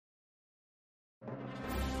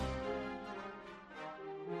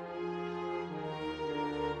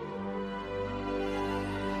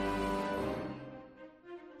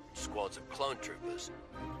squads of clone troopers.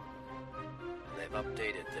 And they've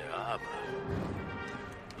updated their armor.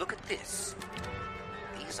 Look at this.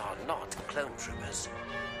 These are not clone troopers.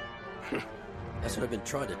 That's what I've been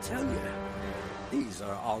trying to tell you. These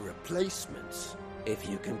are our replacements, if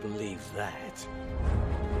you can believe that.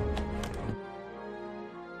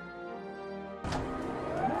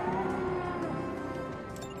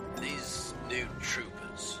 These new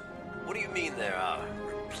troopers. What do you mean they're our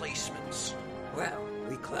replacements? Well,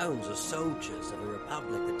 we clones are soldiers of a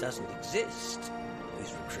republic that doesn't exist.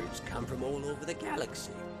 These recruits come from all over the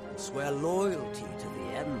galaxy and swear loyalty to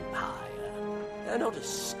the Empire. They're not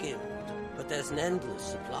as skilled, but there's an endless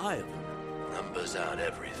supply of them. Numbers aren't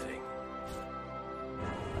everything.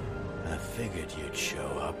 I figured you'd show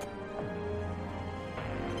up.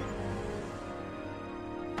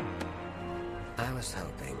 I was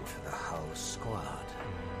hoping for the whole squad,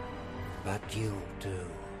 but you'll do.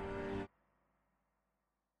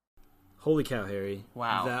 Holy cow, Harry.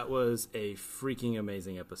 Wow. That was a freaking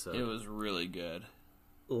amazing episode. It was really good.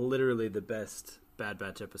 Literally the best Bad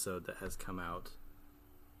Batch episode that has come out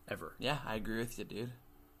ever. Yeah, I agree with you, dude.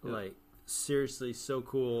 Like, seriously, so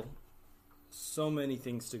cool. So many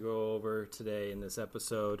things to go over today in this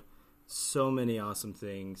episode. So many awesome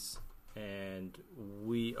things. And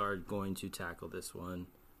we are going to tackle this one.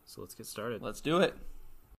 So let's get started. Let's do it.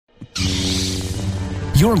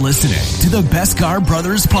 You're listening to the Beskar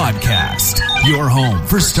Brothers Podcast, your home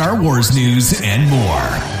for Star Wars news and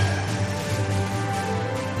more.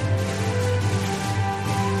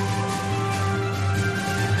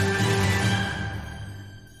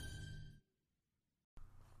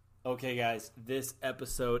 Okay, guys, this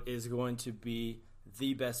episode is going to be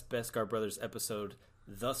the best Beskar Brothers episode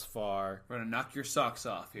thus far. We're going to knock your socks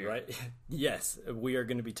off here. Right? Yes, we are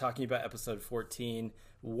going to be talking about episode 14,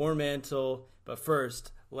 War Mantle. But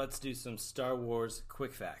first, let's do some Star Wars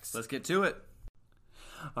quick facts. Let's get to it.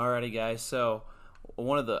 Alrighty, guys. So,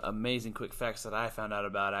 one of the amazing quick facts that I found out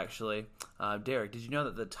about, actually, Derek, did you know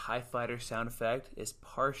that the TIE Fighter sound effect is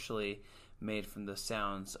partially made from the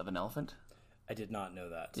sounds of an elephant? I did not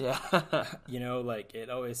know that. Yeah. You know, like,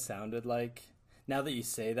 it always sounded like, now that you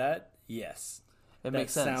say that, yes. It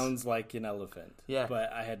makes sense. That sounds like an elephant. Yeah.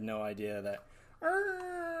 But I had no idea that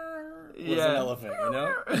was Yeah. an elephant, you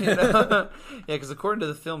know? Yeah, because according to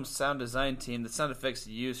the film's sound design team, the sound effects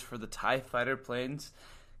used for the TIE Fighter planes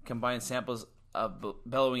combine samples of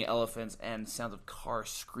bellowing elephants and sounds of cars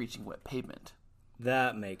screeching wet pavement.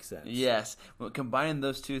 That makes sense. Yes. Well, combining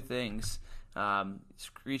those two things,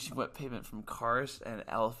 screeching wet pavement from cars and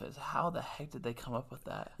elephants, how the heck did they come up with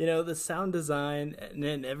that? You know, the sound design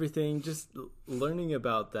and everything, just learning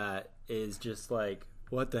about that is just like,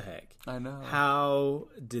 what the heck? I know. How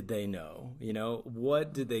did they know? You know,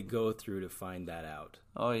 what did they go through to find that out?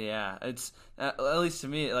 Oh, yeah. It's, at least to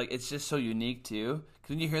me, like, it's just so unique, too. Because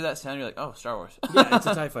when you hear that sound, you're like, oh, Star Wars. Yeah, it's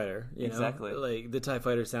a TIE Fighter. You know? Exactly. Like, the TIE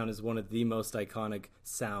Fighter sound is one of the most iconic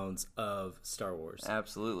sounds of Star Wars.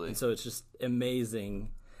 Absolutely. And so it's just amazing.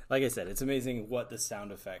 Like I said, it's amazing what the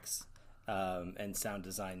sound effects and sound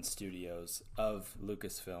design studios of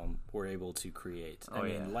Lucasfilm were able to create. I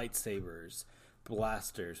mean, lightsabers,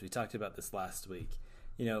 blasters. We talked about this last week.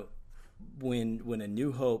 You know, when A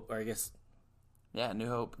New Hope, or I guess... Yeah, New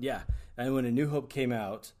Hope. Yeah, and when A New Hope came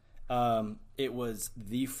out, it was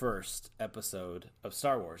the first episode of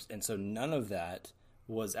Star Wars. And so none of that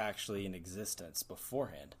was actually in existence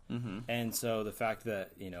beforehand. Mm-hmm. And so the fact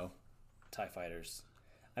that, you know, TIE Fighters...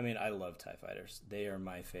 I mean, I love TIE Fighters. They are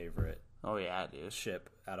my favorite Oh, yeah, dude. ship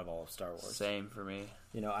out of all of Star Wars. Same for me.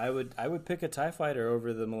 You know, I would pick a TIE Fighter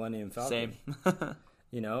over the Millennium Falcon. Same.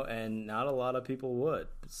 You know, and not a lot of people would.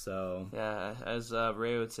 So Yeah, as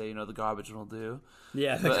Ray would say, you know, the garbage will do.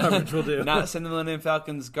 yeah, the garbage will do. Not saying the Millennium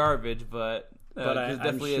Falcon's garbage, but I'm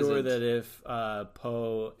definitely sure isn't. that if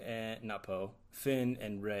Finn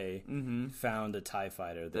and Rey found a TIE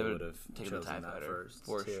Fighter, they would have taken the chosen TIE that Fighter first.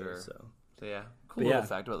 for too, sure. So. So yeah, cool But little yeah.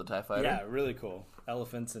 fact about the TIE Fighter. Yeah, really cool.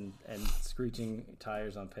 Elephants and screeching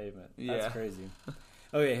tires on pavement. That's Yeah. crazy.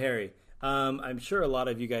 Okay, Harry. I'm sure a lot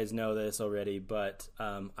of you guys know this already, but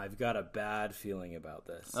I've got a bad feeling about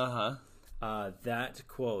this. That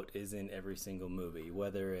quote is in every single movie,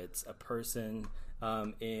 whether it's a person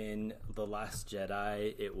in The Last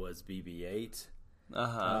Jedi, it was BB-8.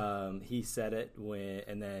 He said it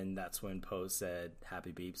and then that's when Poe said,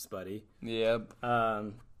 "Happy beeps, buddy." Yep.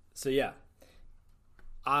 So yeah,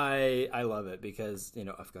 I love it because, you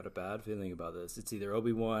know, I've got a bad feeling about this. It's either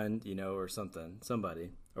Obi-Wan, you know, or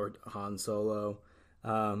somebody, or Han Solo.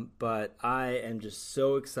 But I am just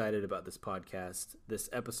so excited about this podcast, this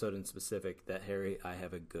episode in specific, that Harry, I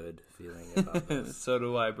have a good feeling about this. So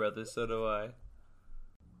do I, brother. So do I.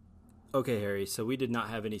 Okay, Harry, so we did not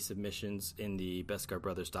have any submissions in the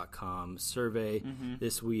BestGuardBrothers.com survey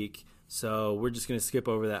this week, so we're just going to skip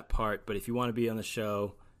over that part. But if you want to be on the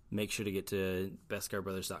show, make sure to get to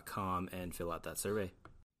BestGuardBrothers.com and fill out that survey.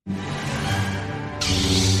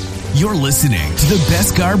 You're listening to the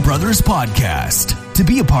Beskar Brothers Podcast. To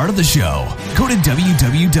be a part of the show, go to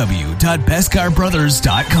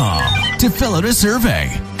www.bestgarbrothers.com to fill out a survey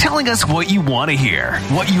telling us what you want to hear,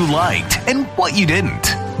 what you liked, and what you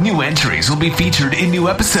didn't. New entries will be featured in new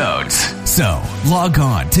episodes. So, log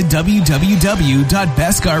on to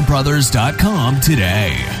www.bestgarbrothers.com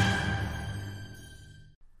today.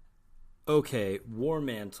 Okay, War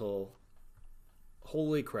Mantle.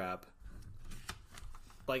 Holy crap.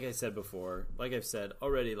 Like I said before, like I've said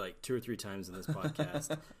already like 2 or 3 times in this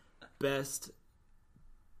podcast, best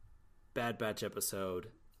Bad Batch episode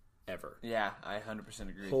ever. Yeah, I 100%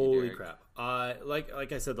 agree with you, Holy Derek. crap.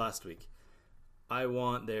 Like I said last week, I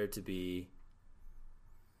want there to be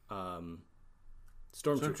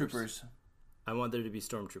stormtroopers. I want there to be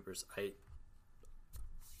stormtroopers. I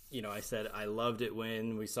said I loved it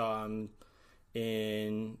when we saw them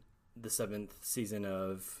in the 7th season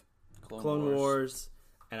of Clone Wars.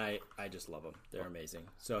 And I just love them. They're amazing.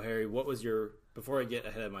 So, Harry, before I get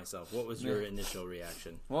ahead of myself, what was your initial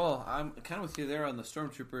reaction? Well, I'm kind of with you there on the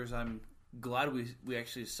Stormtroopers. I'm glad we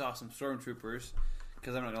actually saw some Stormtroopers,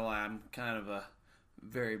 because I'm not going to lie, I'm kind of a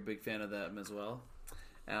very big fan of them as well.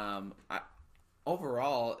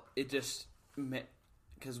 Overall, it just,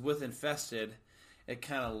 because with Infested, it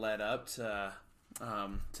kind of led up to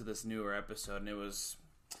this newer episode, and it was...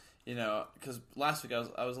 because last week I'm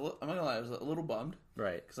not gonna lie, I was a little bummed,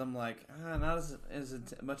 Right? Because I'm like, not as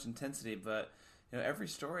much intensity, but every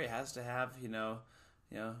story has to have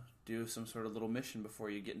do some sort of little mission before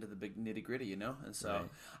you get into the big nitty gritty, and so Right.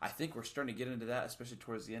 I think we're starting to get into that, especially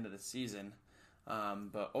towards the end of the season.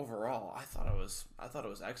 But overall, I thought it was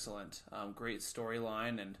excellent, great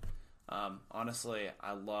storyline, and honestly,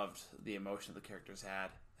 I loved the emotion the characters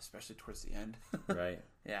had, especially towards the end. Right.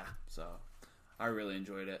 Yeah, so I really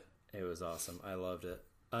enjoyed it. It was awesome. I loved it.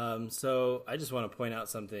 So I just want to point out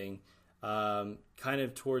something. Kind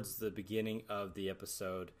of towards the beginning of the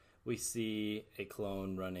episode, we see a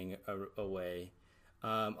clone running away.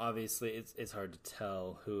 Obviously, it's hard to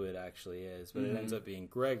tell who it actually is, but it ends up being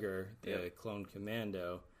Gregor, the clone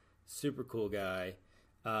commando. Super cool guy.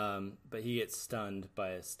 But he gets stunned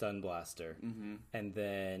by a stun blaster, and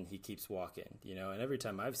then he keeps walking. And every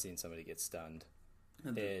time I've seen somebody get stunned,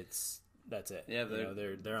 that's it. Yeah,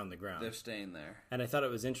 they're on the ground. They're staying there. And I thought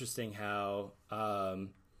it was interesting how,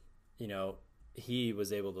 he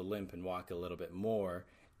was able to limp and walk a little bit more.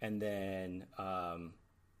 And then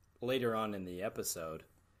later on in the episode,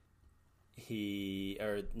 they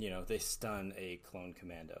stun a clone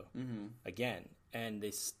commando again. And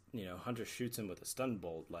Hunter shoots him with a stun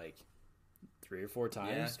bolt like 3 or 4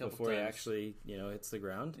 times before he actually, hits the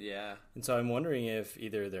ground. Yeah. And so I'm wondering if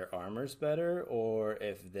either their armor's better or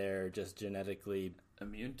if they're just genetically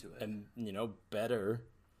immune to it. And, better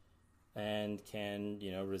and can,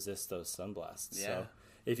 resist those stun blasts. Yeah. So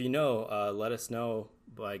if you know, let us know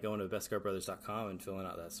by going to bestguardbrothers.com and filling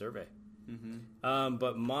out that survey.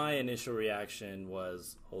 But my initial reaction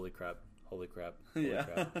was, holy crap.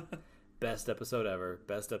 Best episode ever.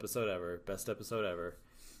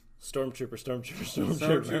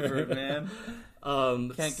 Stormtrooper, man.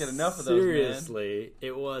 Can't get enough of those, seriously,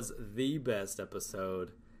 it was the best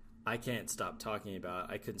episode. I can't stop talking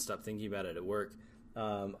about it. I couldn't stop thinking about it at work.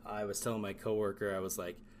 I was telling my coworker, I was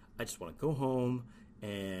like, I just want to go home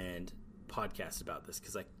and podcast about this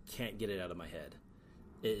because I can't get it out of my head.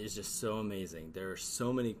 It is just so amazing. There are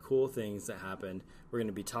so many cool things that happened. We're going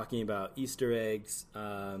to be talking about Easter eggs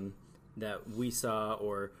that we saw,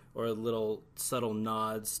 or little subtle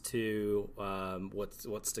nods to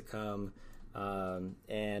what's to come,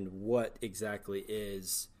 and what exactly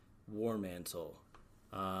is War Mantle.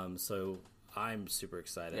 So I'm super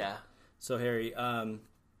excited. Yeah. So Harry,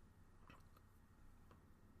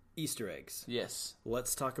 Easter eggs. Yes.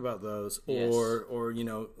 Let's talk about those, Yes. or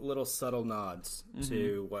little subtle nods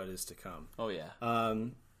to what is to come. Oh yeah.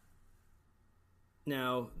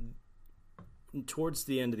 Now, towards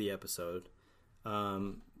the end of the episode,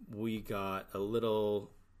 we got a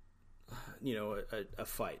little, a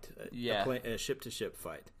fight, a ship-to-ship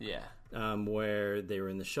fight. Yeah. Where they were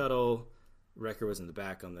in the shuttle, Wrecker was in the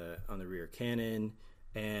back on the rear cannon,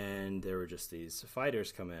 and there were just these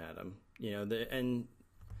fighters coming at him.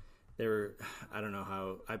 They were, I don't know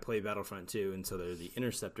how, I play Battlefront 2, and so they're the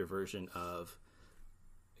interceptor version of,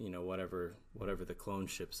 whatever the clone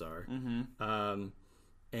ships are.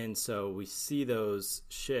 And so we see those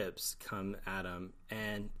ships come at him,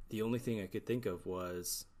 and the only thing I could think of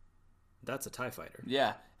was, that's a TIE fighter.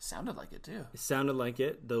 Yeah, sounded like it too. It sounded like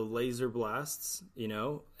it. The laser blasts,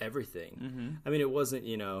 everything. Mm-hmm. I mean, it wasn't,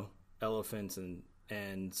 elephants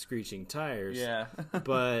and screeching tires. Yeah.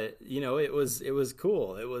 But, it was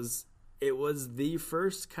cool. It was the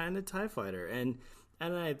first kind of TIE fighter. And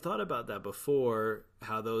I had thought about that before,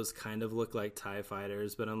 how those kind of look like TIE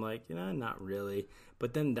fighters, but I'm like, not really.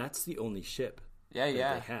 But then that's the only ship Yeah,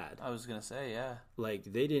 they had. I was gonna say, yeah. Like,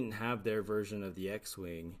 they didn't have their version of the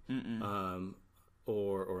X-Wing,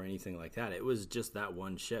 or anything like that. It was just that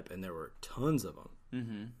one ship, and there were tons of them.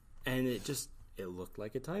 Mm-hmm. And it looked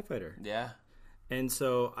like a TIE fighter. Yeah. And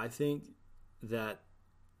so I think that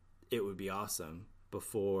it would be awesome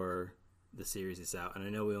before the series is out. And I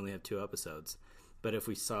know we only have 2 episodes, but if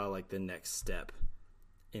we saw like the next step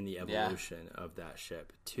in the evolution of that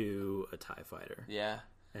ship to a TIE fighter. Yeah.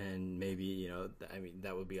 And maybe,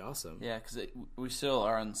 that would be awesome. Yeah, because we still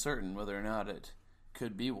are uncertain whether or not it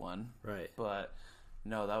could be one. Right. But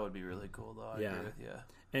no, that would be really cool, though. I agree with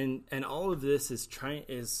you. And all of this is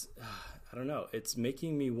I don't know, it's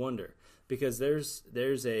making me wonder, because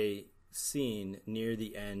there's a scene near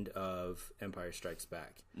the end of Empire Strikes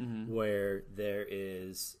Back where there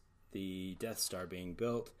is the Death Star being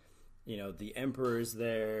built. The Emperor's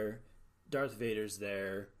there, Darth Vader's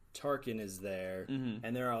there, Tarkin is there,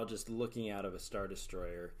 and they're all just looking out of a Star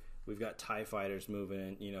Destroyer. We've got TIE fighters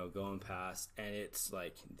moving, going past, and it's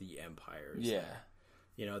like the Empire is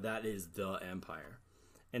there. That is the Empire.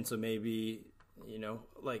 And so maybe, when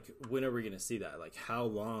are we going to see that? Like, how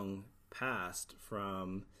long passed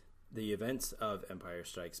from the events of Empire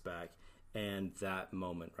Strikes Back and that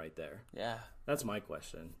moment right there? Yeah. That's my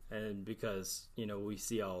question. And because, we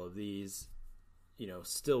see all of these,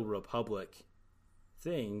 still Republic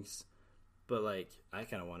things, but I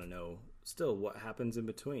kind of want to know still what happens in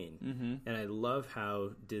between. Mm-hmm. And I love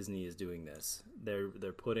how Disney is doing this.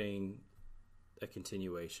 They're putting a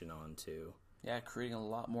continuation on to. Yeah, creating a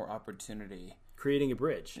lot more opportunity. Creating a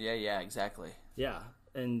bridge. Yeah, exactly. Yeah,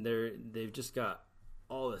 and they've just got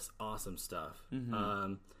all this awesome stuff.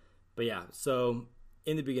 Mm-hmm. But yeah, so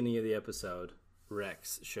in the beginning of the episode,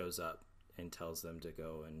 Rex shows up and tells them to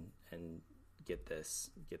go and get this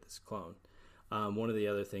clone. One of the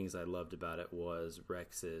other things I loved about it was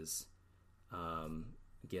Rex's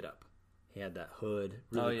get up. He had that hood,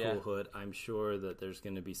 really cool hood. I'm sure that there's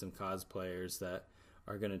going to be some cosplayers that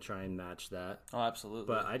are going to try and match that. Oh, absolutely.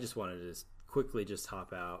 But I just wanted to quickly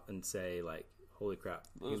hop out and say, holy crap,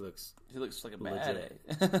 he looks like a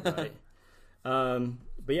legit. bad Right.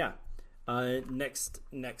 But yeah, next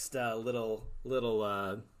little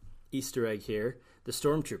Easter egg here: the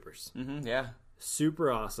Stormtroopers. Mm-hmm, yeah.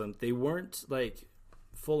 Super awesome. They weren't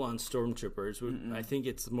full on Stormtroopers. Mm-mm. I think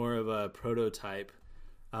it's more of a prototype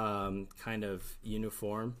kind of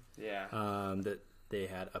uniform. Yeah. That they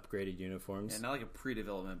had upgraded uniforms. Yeah, not like a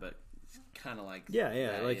pre-development, but kind of like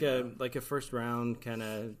that, like a first round kind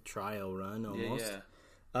of trial run almost.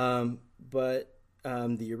 Yeah. But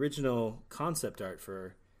the original concept art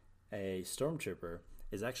for a Stormtrooper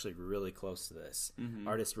is actually really close to this. Mm-hmm.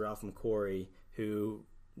 Artist Ralph McQuarrie, who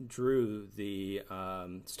drew the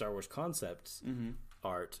Star Wars concept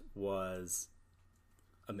art, was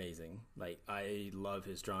amazing. I love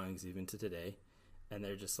his drawings even to today, and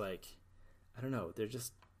they're just I don't know, they're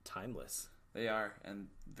just timeless. They are, and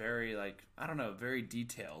very very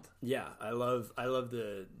detailed. Yeah, I love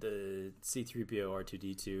the C-3PO,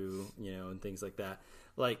 R2-D2, and things like that.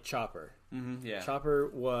 Like Chopper. Mm-hmm, yeah. Chopper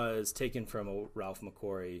was taken from a Ralph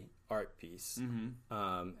McQuarrie art piece,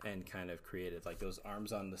 and kind of created those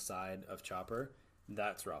arms on the side of Chopper.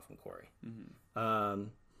 That's Ralph McQuarrie. Mm-hmm.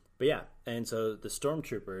 But yeah, and so the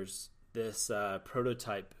Stormtroopers, this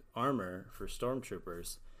prototype armor for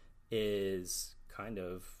Stormtroopers is kind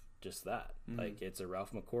of just that. Mm-hmm. It's a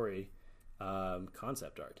Ralph McQuarrie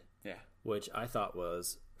concept art. Yeah. Which I thought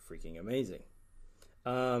was freaking amazing.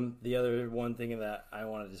 The other one thing that I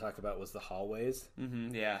wanted to talk about was the hallways.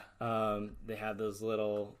 Mm-hmm, yeah. They had those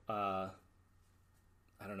little, the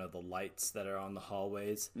lights that are on the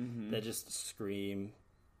hallways that just scream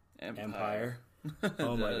Empire.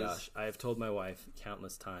 Oh my gosh. I have told my wife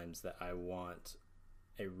countless times that I want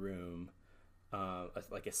a room,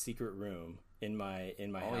 like a secret room in my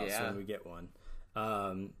house when we get one,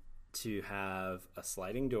 to have a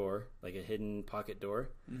sliding door, like a hidden pocket door,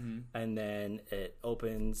 and then it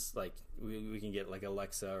opens, we can get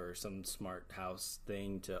Alexa or some smart house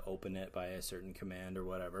thing to open it by a certain command or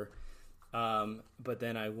whatever. But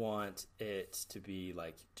then I want it to be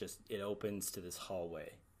just, it opens to this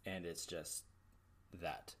hallway, and it's just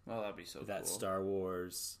that. Oh, that'd be so That cool. Star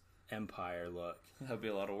Wars Empire look. That'd be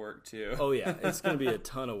a lot of work too. Oh yeah, it's going to be a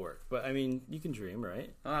ton of work. But I mean, you can dream,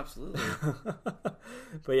 right? Oh, absolutely.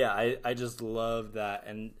 But yeah, I just love that,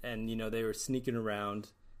 and you know, they were sneaking around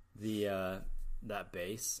the that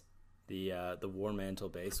base, the War Mantle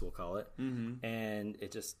base, we'll call it, and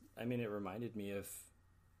it just, I mean, it reminded me of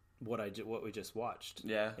what we just watched,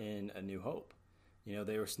 Yeah. in A New Hope. You know,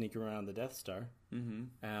 they were sneaking around the Death Star,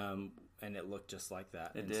 and it looked just like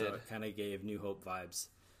that, It so did. it kind of gave New Hope vibes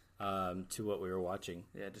to what we were watching.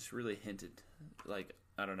 Yeah, just really hinted, like,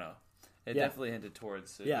 I don't know. It Yeah. definitely hinted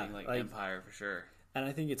towards it Yeah, being like like- Empire for sure. And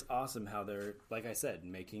I think it's awesome how they're, like I said,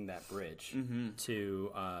 making that bridge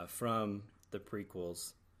to from the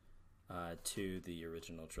prequels to the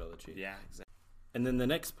original trilogy. Yeah, exactly. And then the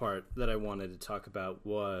next part that I wanted to talk about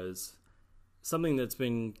was something that's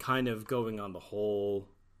been kind of going on the whole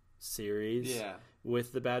series Yeah.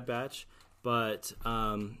 with the Bad Batch, but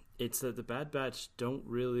it's that the Bad Batch don't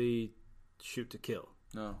really shoot to kill.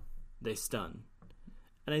 No. They stun.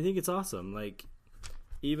 And I think it's awesome. Like,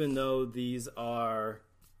 even though these are,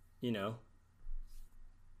 you know,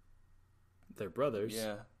 they're brothers,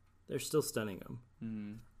 Yeah. they're still stunning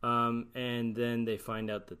them. And then they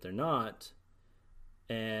find out that they're not.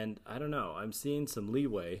 And I don't know, I'm seeing some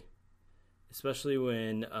leeway, especially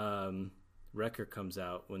when Wrecker comes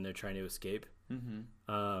out when they're trying to escape.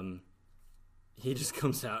 He just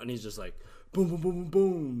comes out and he's just like, boom, boom, boom, boom,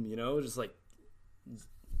 boom, you know, just like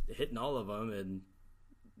hitting all of them and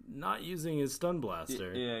not using his stun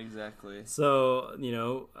blaster. Yeah, exactly. So, you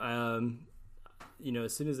know,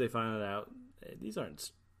 as soon as they find out, these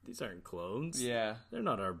aren't clones. Yeah. They're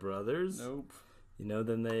not our brothers. Nope. You know,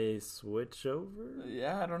 then they switch over.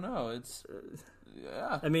 Yeah, I don't know. It's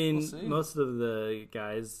yeah. I mean, we'll see. most of the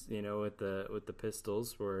guys, you know, with the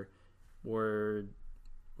pistols were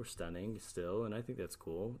stunning still, and I think that's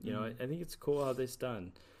cool. You know, I think it's cool how they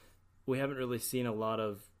stun. We haven't really seen a lot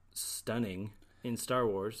of stunning in Star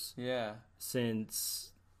Wars Yeah.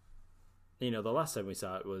 since, you know, the last time we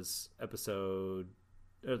saw it was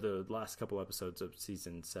the last couple episodes of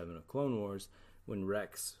season 7 of Clone Wars, when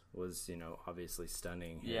Rex was, you know, obviously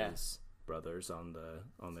stunning Yeah. his brothers on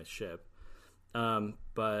the ship.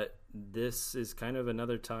 But this is kind of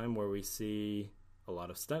another time where we see a lot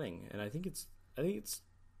of stunning, and I think it's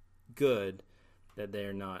good that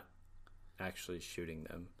they're not actually shooting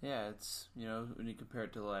them. Yeah, it's, you know, when you compare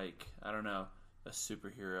it to, like, I don't know, a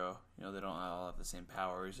superhero, you know, they don't all have the same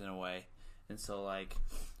powers in a way. And so, like,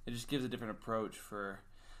 it just gives a different approach for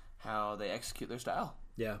how they execute their style.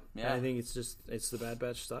 Yeah, Yeah. I think it's the Bad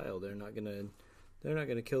Batch style. They're not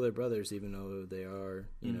gonna kill their brothers, even though they are,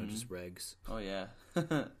 you know, just regs. Oh, yeah.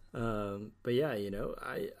 But yeah, you know,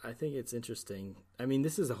 I think it's interesting. I mean,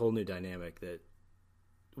 this is a whole new dynamic that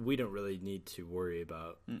we don't really need to worry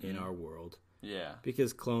about in our world, Yeah.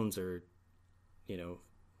 because clones are, you know,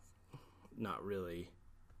 not really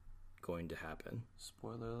going to happen.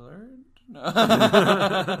 Spoiler alert?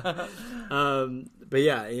 No. But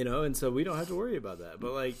yeah, you know, and so we don't have to worry about that.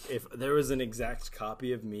 But like, if there was an exact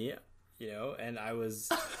copy of me, you know, and I was,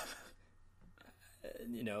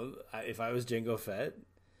 you know, if I was Jango Fett,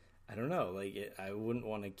 I don't know, like, I wouldn't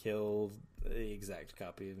want to kill the exact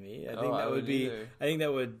copy of me. I think I that would wouldn't be, either. I think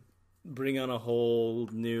that would bring on a whole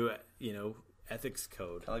new, you know, ethics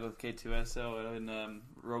code. Like with K2SO in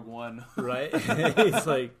Rogue One. Right? He's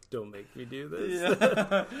like, don't make me do this.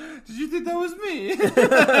 Yeah. Did you think that was me?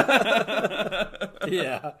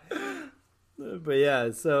 Yeah. But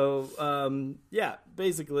yeah, so yeah,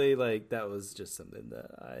 basically, like, that was just something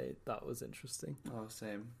that I thought was interesting. Oh,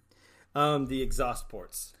 same. The exhaust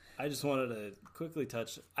ports. I just wanted to quickly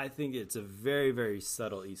touch. I think it's a very, very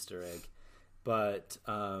subtle Easter egg, but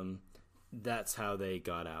that's how they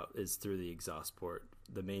got out, is through the exhaust port,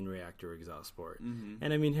 the main reactor exhaust port.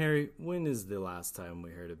 And I mean, Harry, when is the last time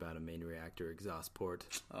we heard about a main reactor exhaust port?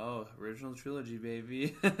 Oh, original trilogy,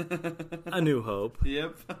 baby. A New Hope.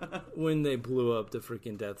 Yep. When they blew up the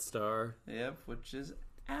freaking Death Star. Yep, which is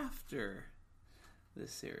after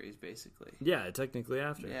this series, basically. Yeah, technically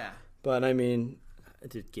after. Yeah. But I mean,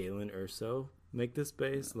 did Galen Erso make this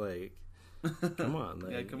base? Like, come on.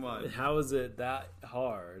 Like, Yeah, come on. How is it that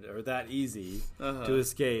hard or that easy to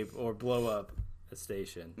escape or blow up a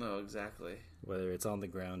station, No, exactly. whether it's on the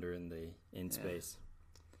ground or in space?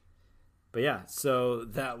 But yeah, so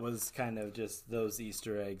that was kind of just those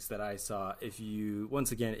Easter eggs that I saw. If you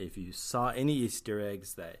saw any Easter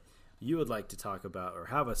eggs that you would like to talk about or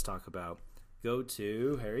have us talk about, go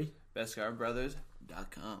to Harry.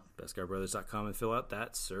 BestGarBrothers.com. bestgarbrothers.com and fill out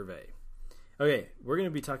that survey. Okay, we're going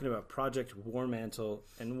to be talking about Project War Mantle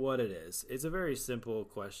and what it is. It's a very simple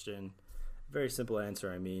question, very simple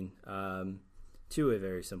answer, I mean, to a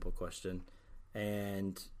very simple question.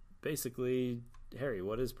 And basically, Harry,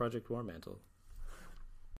 what is Project War Mantle?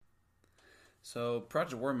 So,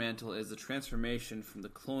 Project War Mantle is the transformation from the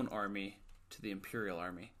clone army to the Imperial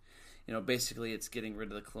army. Basically, it's getting rid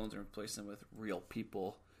of the clones and replacing them with real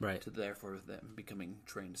people. Right. To therefore them becoming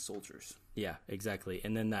trained soldiers. Yeah, exactly.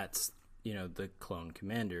 And then that's, the clone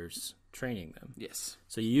commanders training them. Yes.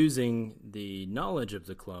 So using the knowledge of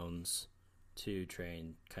the clones to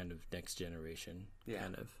train kind of next generation,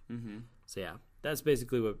 kind of. Mm-hmm. So yeah, that's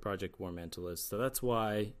basically what Project War Mantle is. So that's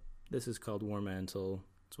why this is called War Mantle.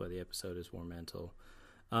 That's why the episode is War Mantle.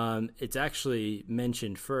 It's actually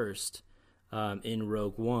mentioned first in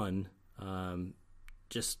Rogue One.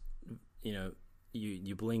 Just,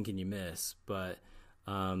 you blink and you miss, but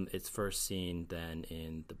it's first seen then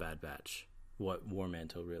in The Bad Batch, what War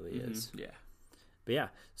Mantle really is. Yeah. But yeah,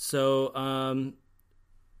 so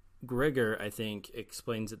Gregor, I think,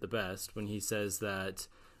 explains it the best when he says that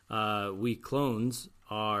we clones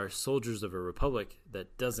are soldiers of a republic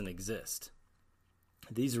that doesn't exist.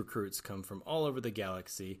 These recruits come from all over the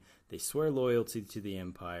galaxy. They swear loyalty to the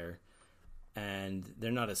Empire, and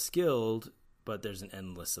they're not as skilled, but there's an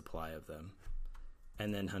endless supply of them.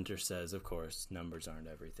 And then Hunter says, of course, numbers aren't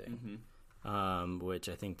everything, which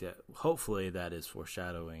I think that hopefully that is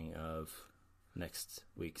foreshadowing of next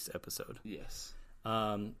week's episode. Yes.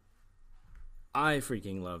 I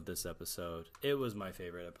freaking love this episode. It was my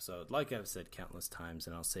favorite episode. Like I've said countless times,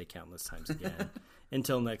 and I'll say countless times again.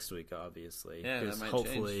 Until next week, obviously. Yeah, that might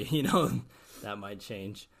hopefully, that might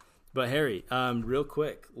change. But Harry, real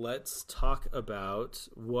quick, let's talk about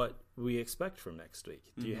what we expect from next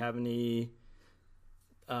week. Do you have any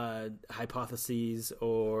hypotheses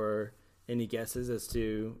or any guesses as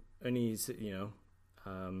to any,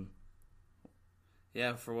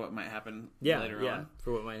 Yeah, for what might happen later on.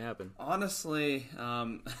 For what might happen. Honestly,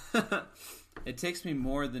 it takes me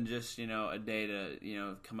more than just, a day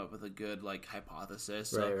to, come up with a good,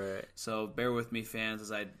 hypothesis. So, Right. So bear with me,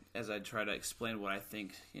 fans, as I try to explain what I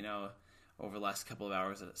think, over the last couple of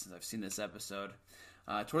hours since I've seen this episode.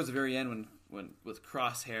 Towards the very end, when with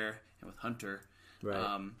Crosshair and with Hunter,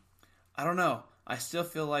 Right. I don't know. I still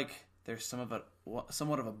feel like there's somewhat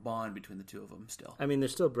of a bond between the two of them still. I mean, they're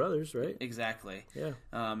still brothers, right? Exactly. Yeah.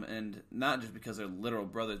 And not just because they're literal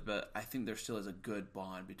brothers, but I think there still is a good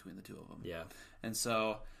bond between the two of them. Yeah. And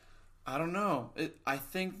so, I don't know. I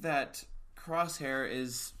think that Crosshair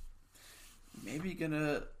is maybe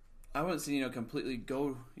gonna, I wouldn't say, completely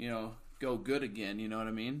go good again, you know what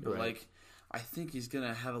I mean? But Right. I think he's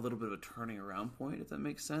gonna have a little bit of a turning around point, if that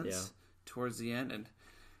makes sense. Yeah. Towards the end, and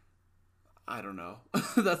I don't know.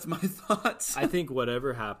 That's my thoughts. I think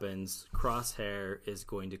whatever happens, Crosshair is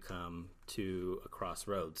going to come to a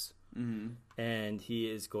crossroads. Mm-hmm. And he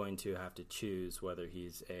is going to have to choose whether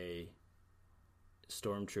he's a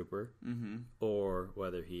stormtrooper or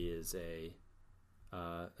whether he is a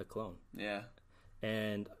clone. Yeah.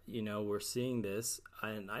 And, we're seeing this,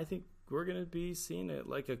 and I think we're going to be seeing it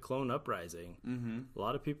like a clone uprising. Mm-hmm. A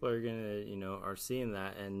lot of people are going to, are seeing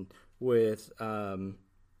that. And with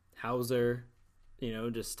Hauser,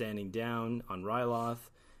 just standing down on Ryloth,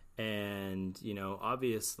 and,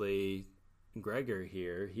 obviously Gregor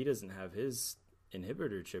here, he doesn't have his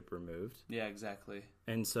inhibitor chip removed. Yeah, exactly.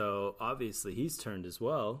 And so, obviously, he's turned as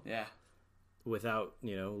well. Yeah. Without,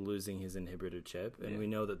 losing his inhibitor chip. And we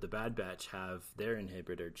know that the Bad Batch have their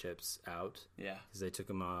inhibitor chips out. Yeah. Because they took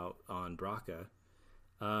them out on Bracca.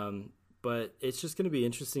 But it's just going to be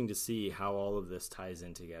interesting to see how all of this ties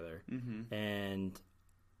in together. Mm-hmm. And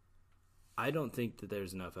I don't think that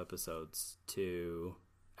there's enough episodes to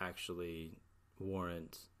actually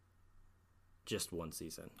warrant just one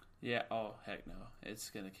season. Yeah. Oh, heck no.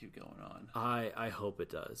 It's going to keep going on. I hope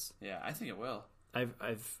it does. Yeah, I think it will. I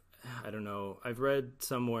don't know. I've read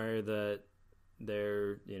somewhere that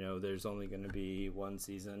there's only going to be one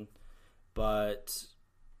season, but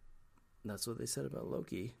that's what they said about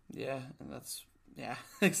Loki. Yeah, and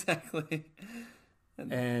exactly.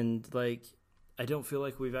 And I don't feel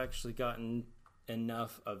like we've actually gotten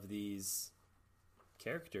enough of these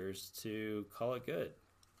characters to call it good.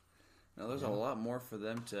 No, there's a lot more for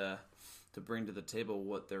them to bring to the table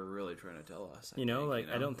what they're really trying to tell us. I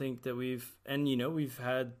don't think that we've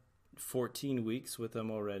had 14 weeks with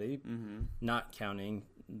them already, not counting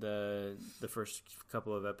the first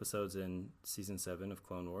couple of episodes in season 7 of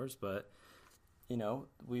Clone Wars. But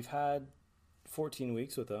we've had 14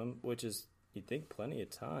 weeks with them, which is, you'd think, plenty of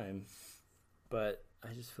time. But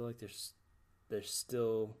I just feel like there's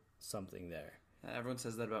still something there. Everyone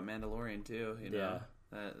says that about Mandalorian too. Yeah.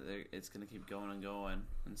 It's going to keep going and going,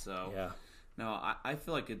 and so yeah. No, I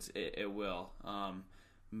feel like it will.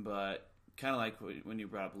 But kind of like when you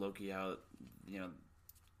brought up Loki, how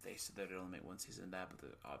they said they'd only make one season of that, but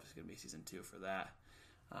there's obviously going to be season 2 for that.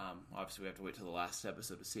 Obviously, we have to wait till the last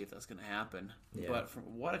episode to see if that's going to happen. Yeah. But from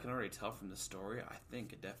what I can already tell from the story, I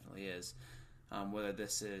think it definitely is. Whether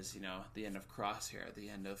this is the end of Crosshair at the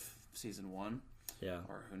end of season 1, Yeah.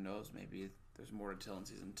 or who knows, maybe there's more to tell in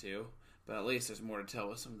season 2. But at least there's more to tell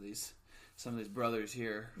with some of these brothers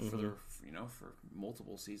here for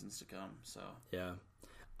multiple seasons to come. So Yeah.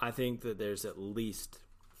 I think that there's at least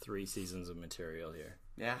 3 seasons of material here.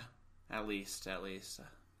 yeah, at least.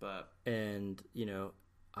 But And,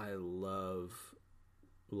 I love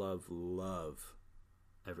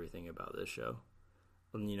everything about this show.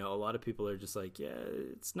 And, a lot of people are just like, yeah,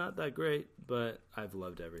 it's not that great, but I've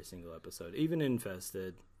loved every single episode. Even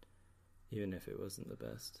Infested, even if it wasn't the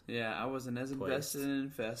best. yeah, I wasn't as invested and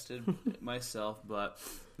infested myself, but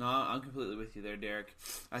no, I'm completely with you there, Derek.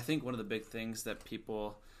 I think one of the big things that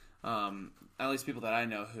people, at least people that I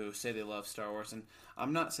know who say they love Star Wars, and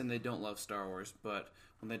I'm not saying they don't love Star Wars, but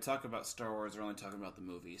when they talk about Star Wars, they're only talking about the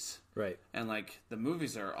movies. Right. And, the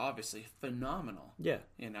movies are obviously phenomenal. Yeah.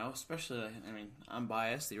 Especially, I'm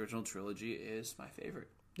biased. The original trilogy is my favorite.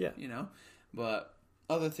 Yeah. But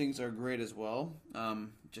other things are great as well.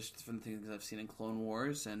 Just from the things I've seen in Clone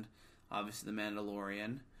Wars and obviously The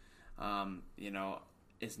Mandalorian.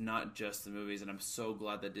 It's not just the movies, and I'm so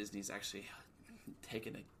glad that Disney's actually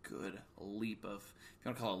taken a good leap of, if you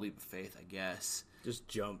want to call it a leap of faith, I guess. Just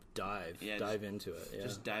dive into it. Yeah.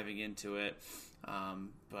 Just diving into it.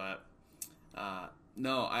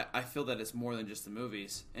 No, I feel that it's more than just the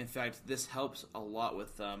movies. In fact, this helps a lot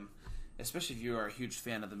with, especially if you are a huge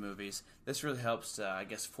fan of the movies, this really helps, I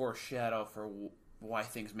guess, foreshadow for why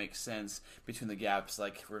things make sense between the gaps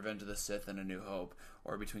like Revenge of the Sith and A New Hope,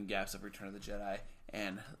 or between gaps of Return of the Jedi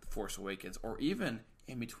and Force Awakens, or even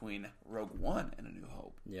in between Rogue One and A New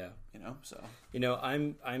Hope. Yeah. So.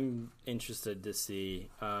 I'm interested to see,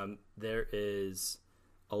 there is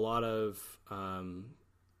a lot of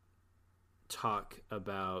talk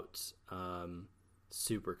about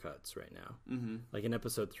supercuts right now. Mm-hmm. Like an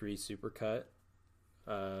episode 3 supercut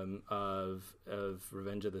of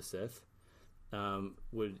Revenge of the Sith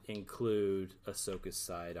would include Ahsoka's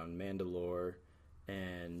side on Mandalore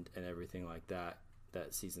and everything like that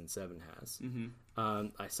season 7 has. Mm-hmm.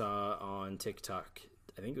 I saw on TikTok,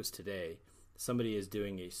 I think it was today, somebody is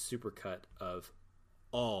doing a supercut of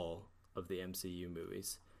all of the MCU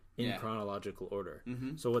movies in chronological order.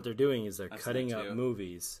 Mm-hmm. So what they're doing is they're cutting up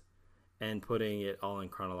movies and putting it all in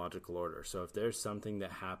chronological order. So if there's something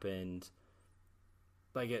that happened,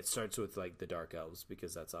 like it starts with like the Dark Elves,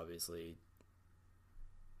 because that's obviously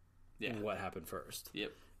what happened first.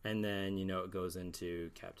 Yep. And then, it goes into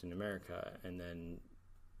Captain America, and then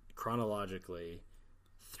chronologically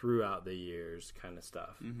throughout the years kind of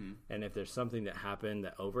stuff. Mm-hmm. And if there's something that happened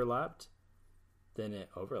that overlapped, then it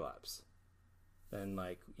overlaps. Then,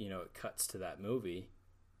 it cuts to that movie.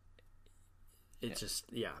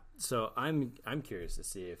 So I'm curious to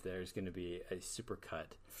see if there's going to be a super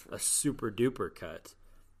cut, a super duper cut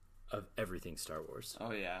of everything Star Wars.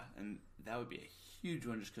 Oh, yeah. And that would be a huge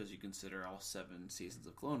one just because you consider all 7 seasons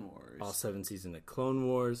of Clone Wars. All 7 seasons of Clone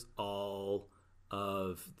Wars, all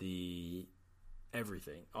of the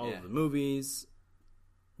everything. All of the movies,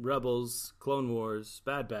 Rebels, Clone Wars,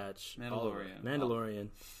 Bad Batch, Mandalorian.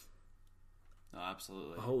 Oh,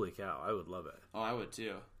 absolutely. Holy cow, I would love it. Oh, I would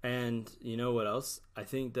too. And you know what else? I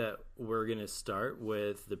think that we're going to start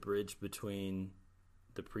with the bridge between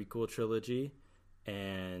the prequel trilogy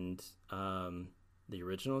and the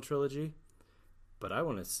original trilogy. But I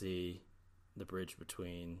want to see the bridge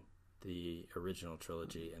between the original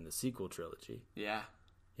trilogy and the sequel trilogy. Yeah.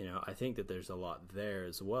 I think that there's a lot there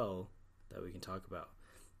as well that we can talk about.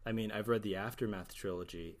 I mean, I've read the Aftermath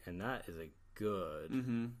trilogy, and that is a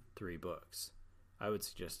good 3 books. I would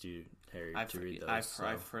suggest you, Harry, to read those.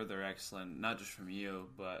 I've heard they're excellent, not just from you,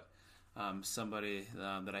 but somebody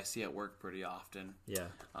that I see at work pretty often. Yeah.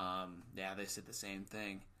 They said the same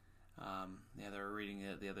thing. They were reading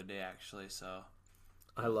it the other day, actually, so...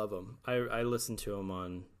 I love them. I listen to them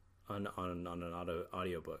on an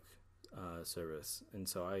audiobook service, and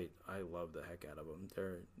so I love the heck out of them.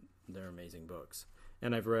 They're amazing books.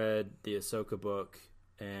 And I've read the Ahsoka book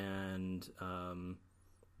and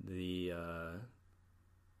the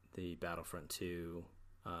Battlefront 2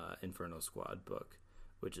 Inferno Squad book,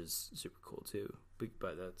 which is super cool too.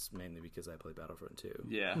 But that's mainly because I play Battlefront 2.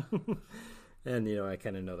 Yeah. And I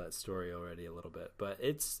kind of know that story already a little bit, but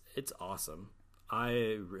it's awesome.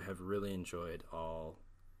 I have really enjoyed all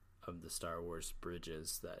of the Star Wars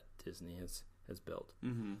bridges that Disney has built.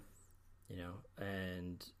 Mm-hmm. you know,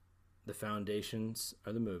 and the foundations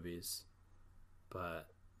are the movies, but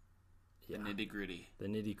The nitty-gritty. The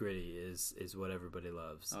nitty-gritty is what everybody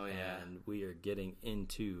loves. Oh, yeah. And we are getting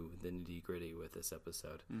into the nitty-gritty with this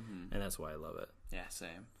episode, and that's why I love it. Yeah,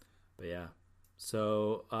 same. But yeah.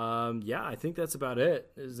 So, I think that's about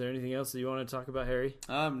it. Is there anything else that you want to talk about, Harry?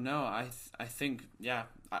 No, I think,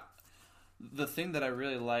 the thing that I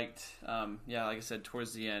really liked, like I said,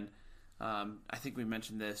 towards the end, I think we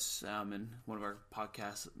mentioned this in one of our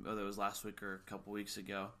podcasts, whether it was last week or a couple weeks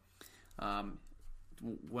ago.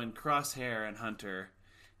 When Crosshair and Hunter,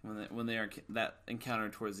 when they are that encounter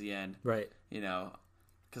towards the end, right? You know,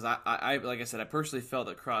 because I like I said, I personally felt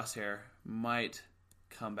that Crosshair might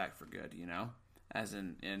come back for good. You know, as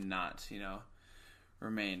in not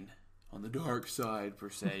remain on the dark side per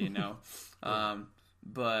se. You know,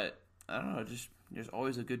 but I don't know. Just there's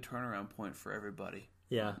always a good turnaround point for everybody.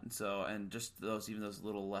 Yeah. And just those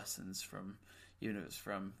little lessons from. Even if it's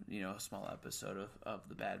from, a small episode of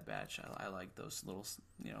The Bad Batch, I like those little,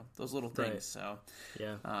 things. Right. So,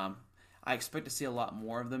 yeah. I expect to see a lot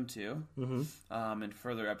more of them too. Mm-hmm. And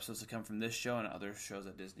further episodes to come from this show and other shows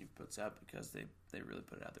that Disney puts out because they really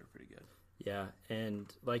put it out there pretty good. Yeah,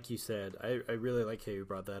 and like you said, I really like how you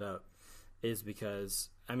brought that up, is because,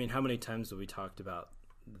 I mean, how many times have we talked about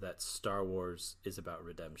that Star Wars is about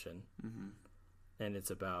redemption? Mm-hmm. And it's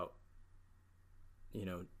about,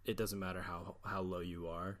 it doesn't matter how low you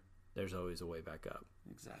are, there's always a way back up.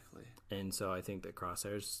 Exactly. And so I think that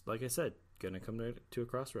Crosshair's, like I said, going to come to a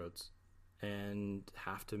crossroads and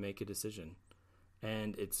have to make a decision.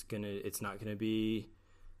 And it's not going to be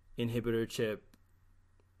inhibitor chip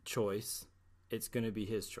choice. It's going to be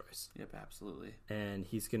his choice. Yep, absolutely. And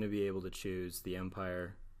he's going to be able to choose the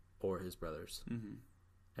Empire or his brothers. Mm-hmm.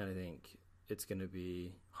 And I think it's going to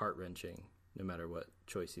be heart-wrenching no matter what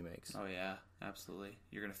choice he makes. Oh, yeah, absolutely.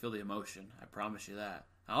 You're going to feel the emotion. I promise you that.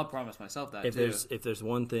 I'll promise myself that, too. If there's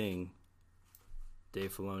one thing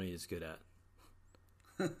Dave Filoni is good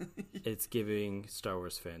at, it's giving Star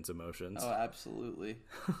Wars fans emotions. Oh, absolutely.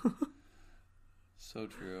 So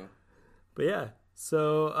true. But yeah,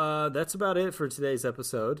 so that's about it for today's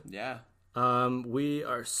episode. Yeah. We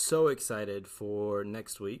are so excited for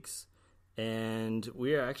next week's, and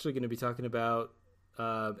we are actually going to be talking about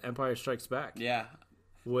Empire Strikes Back. Yeah.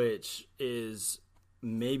 Which is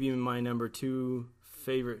maybe my number 2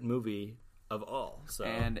 favorite movie of all. So.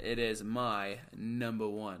 And it is my number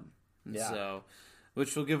 1. Yeah. So,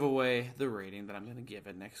 which will give away the rating that I'm going to give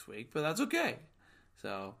it next week, but that's okay.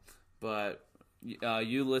 So, but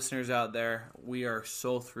you listeners out there, we are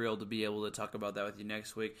so thrilled to be able to talk about that with you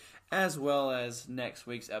next week, as well as next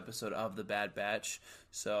week's episode of The Bad Batch.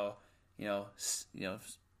 So,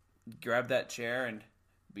 grab that chair and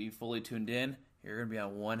be fully tuned in. You're going to be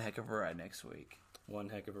on one heck of a ride next week. One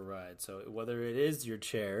heck of a ride. So whether it is your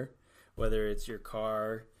chair, whether it's your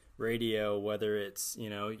car, radio, whether it's,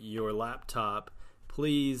 your laptop,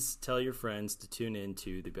 please tell your friends to tune in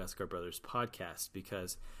to the Beskar Brothers podcast,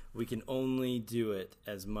 because we can only do it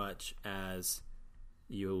as much as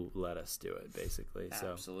you let us do it, basically.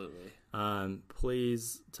 Absolutely. So,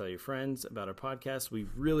 please tell your friends about our podcast. We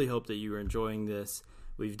really hope that you are enjoying this.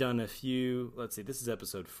 We've done a few, let's see, this is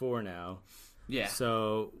episode 4 now. Yeah.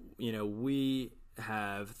 So, we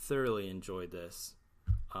have thoroughly enjoyed this.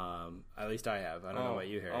 At least I have. I don't know about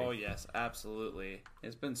you, Harry. Oh, yes, absolutely.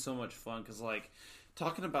 It's been so much fun because,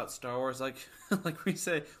 talking about Star Wars, like we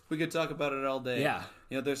say, we could talk about it all day. Yeah.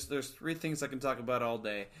 There's 3 things I can talk about all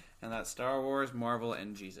day, and that's Star Wars, Marvel,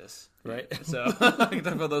 and Jesus. Right. So I can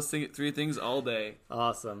talk about those 3 things all day.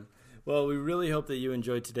 Awesome. Well, we really hope that you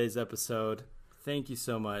enjoyed today's episode. Thank you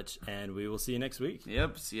so much, and we will see you next week.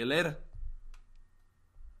 Yep, see you later.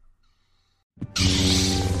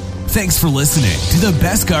 Thanks for listening to the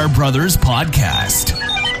Beskar Brothers podcast,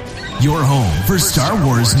 your home for Star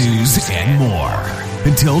Wars news and more.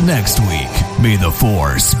 Until next week, may the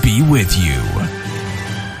Force be with you.